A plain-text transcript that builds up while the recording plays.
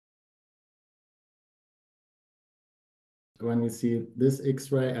when you see this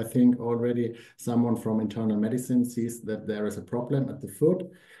X-ray, I think already someone from internal medicine sees that there is a problem at the foot.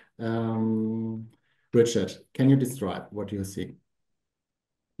 Um, Richard, can you describe what you see?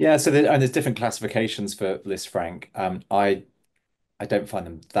 Yeah, so and there's different classifications for Lisfranc. I don't find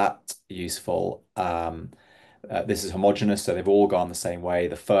them that useful. This is homogeneous, so they've all gone the same way.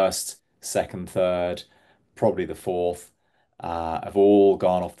 The first, second, third, probably the fourth, have all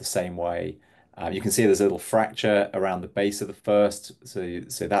gone off the same way. You can see there's a little fracture around the base of the first,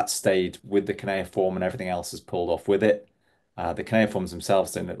 so that stayed with the cuneiform and everything else is pulled off with it. The cuneiforms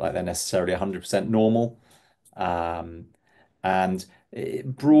themselves don't look like they're necessarily 100% normal. Um, and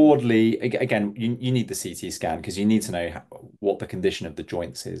broadly, again, you need the CT scan because you need to know what the condition of the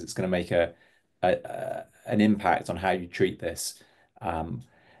joints is. It's going to make an impact on how you treat this. Um,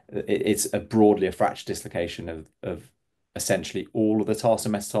 it's broadly a fracture dislocation of essentially all of the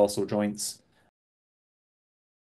tarsal metatarsal joints.